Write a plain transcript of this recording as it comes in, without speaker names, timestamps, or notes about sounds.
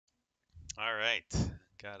All right,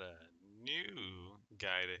 got a new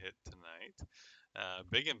guy to hit tonight.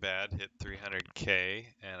 Big and Bad hit 300K,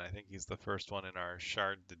 and I think he's the first one in our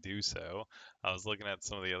shard to do so. I was looking at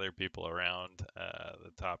some of the other people around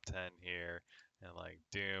the top 10 here, and like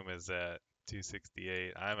Doom is at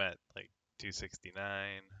 268. I'm at like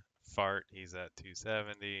 269. Fart, he's at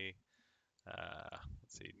 270.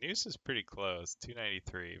 Let's see, Noose is pretty close,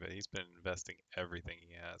 293, but he's been investing everything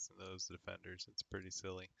he has in those defenders. It's pretty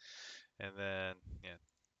silly. And then, yeah,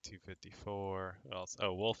 254. What else?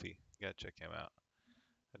 Oh, Wolfie. You gotta check him out.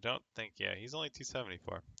 I don't think, yeah, he's only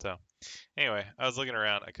 274. So, anyway, I was looking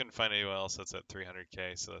around. I couldn't find anyone else that's at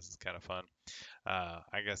 300K, so this is kind of fun.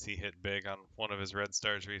 I guess he hit big on one of his red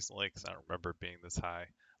stars recently because I don't remember it being this high.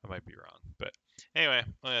 I might be wrong. But anyway,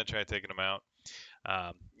 I'm going to try taking him out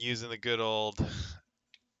using the good old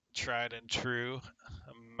tried and true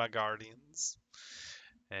Magaurdians,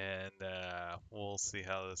 and we'll see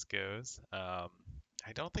how this goes.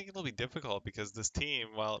 I don't think it'll be difficult because this team,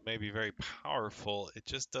 while it may be very powerful, it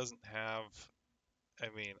just doesn't have, I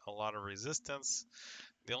mean, a lot of resistance.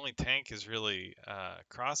 The only tank is really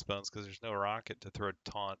Crossbones because there's no rocket to throw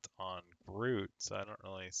taunt on Groot, so I don't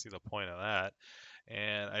really see the point of that.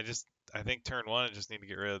 And I think turn one, I just need to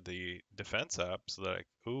get rid of the defense up so that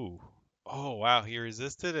oh wow, he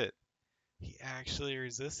resisted it. He actually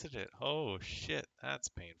resisted it. Oh shit, that's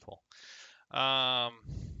painful. I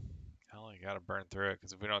only gotta burn through it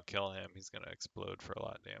because if we don't kill him, he's gonna explode for a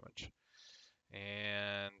lot of damage.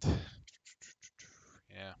 And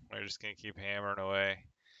yeah, we're just gonna keep hammering away.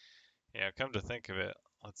 Yeah, come to think of it,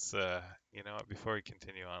 let's you know what, before we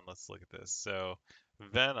continue on, let's look at this. So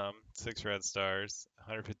Venom, 6 red stars,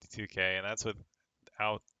 152k, and that's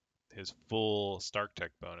without his full Stark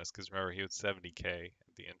Tech bonus, because remember he was 70k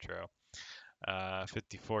at the intro.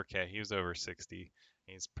 54k, he was over 60.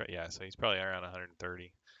 Yeah, so he's probably around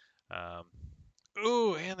 130. Um,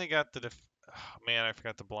 ooh, and they got oh, man, I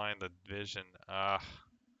forgot to blind the vision. I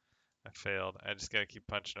failed. I just gotta keep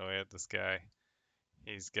punching away at this guy.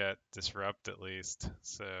 He's got disrupt at least,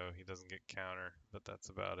 so he doesn't get counter, but that's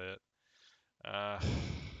about it. Uh,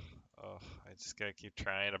 oh, I just gotta keep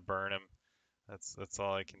trying to burn him. That's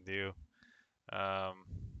all I can do. I'm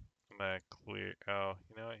gonna clear. Oh,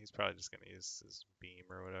 you know what? He's probably just gonna use his beam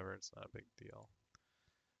or whatever. It's not a big deal.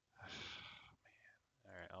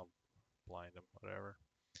 All right, I'll blind him. Whatever.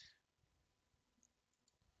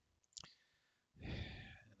 And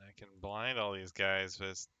I can blind all these guys, but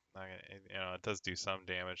it's not gonna. You know, it does do some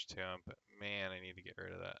damage to him. But man, I need to get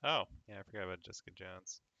rid of that. Oh, yeah, I forgot about Jessica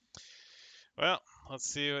Jones. Well, let's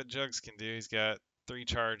see what Jugs can do. He's got 3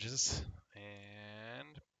 charges,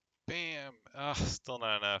 and bam! Oh, still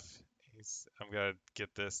not enough. I'm gonna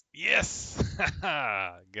get this. Yes!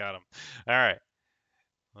 Got him. All right,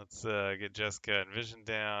 let's get Jessica and Vision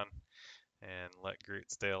down and let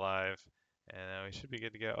Groot stay alive. And then we should be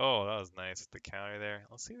good to go. Oh, that was nice with the counter there.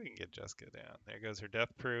 Let's see if we can get Jessica down. There goes her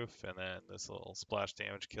death proof, and then this little splash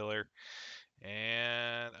damage killer.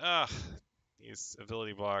 And he's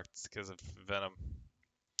ability blocked because of Venom.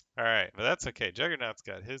 All right, but that's okay. Juggernaut's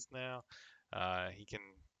got his now. He can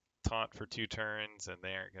taunt for 2 turns, and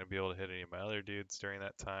they aren't going to be able to hit any of my other dudes during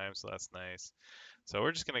that time, so that's nice. So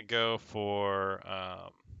we're just going to go for,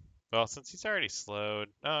 well, since he's already slowed,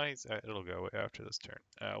 no, it'll go after this turn.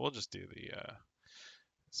 We'll just do the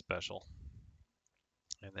special,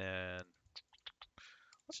 and then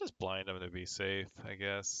let's just blind him to be safe, I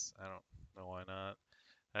guess. I don't know why not.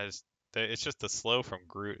 It's just the slow from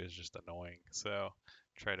Groot is just annoying, so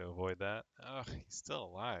try to avoid that. Oh, he's still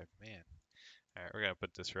alive, man. All right, we're gonna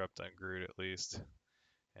put disrupt on Groot at least,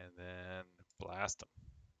 and then blast him.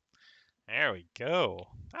 There we go.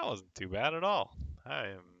 That wasn't too bad at all. I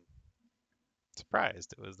am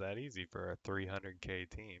surprised it was that easy for a 300k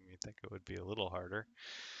team. You'd think it would be a little harder.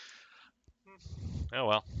 Oh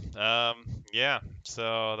well. Yeah.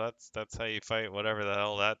 So that's how you fight whatever the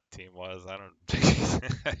hell that team was. I don't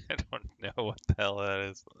I don't know what the hell that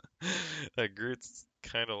is. That Groot's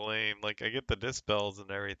kind of lame. Like I get the dispels and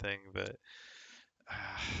everything, but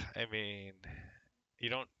I mean, you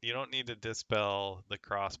don't need to dispel the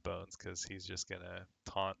crossbones because he's just gonna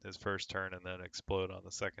taunt his first turn and then explode on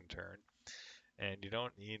the second turn. And you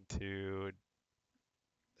don't need to.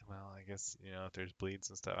 Well, I guess if there's bleeds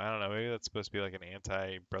and stuff. I don't know. Maybe that's supposed to be like an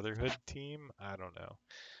anti-Brotherhood team. I don't know.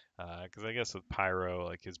 Because I guess with Pyro,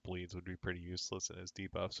 like his bleeds would be pretty useless and his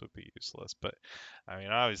debuffs would be useless. But I mean,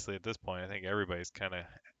 obviously at this point, I think everybody's kind of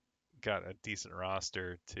got a decent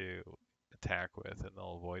roster to attack with, and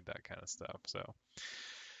they'll avoid that kind of stuff. So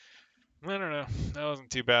I don't know. That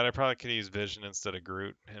wasn't too bad. I probably could use Vision instead of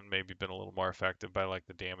Groot, and maybe been a little more effective by like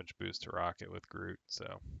the damage boost to Rocket with Groot.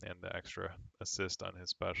 So, and the extra assist on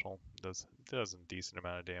his special does a decent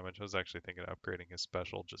amount of damage. I was actually thinking of upgrading his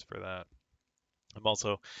special just for that. I'm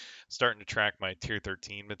also starting to track my tier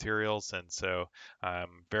 13 materials, and so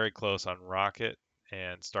I'm very close on Rocket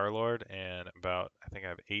and Star Lord, and about I think I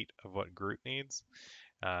have 8 of what Groot needs.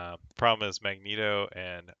 The problem is Magneto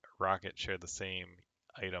and Rocket share the same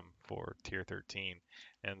item for tier 13,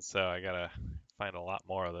 and so I gotta find a lot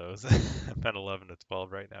more of those. I'm at 11 to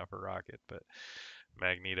 12 right now for Rocket, but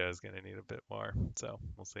Magneto is gonna need a bit more. So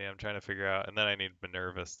we'll see. I'm trying to figure out, and then I need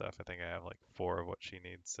Minerva stuff. I think I have like 4 of what she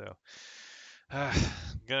needs. So I'm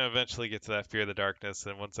gonna eventually get to that Fear of the Darkness,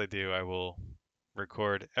 and once I do, I will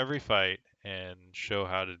record every fight and show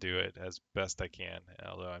how to do it as best I can.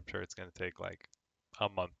 Although I'm sure it's gonna take like a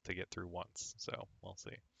month to get through once, so we'll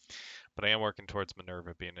see. But I am working towards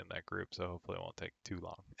Minerva being in that group, so hopefully it won't take too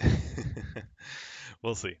long.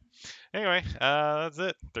 We'll see. Anyway, that's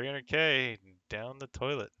it. 300k down the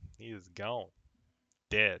toilet. He is gone.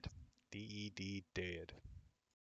 Dead. DED dead.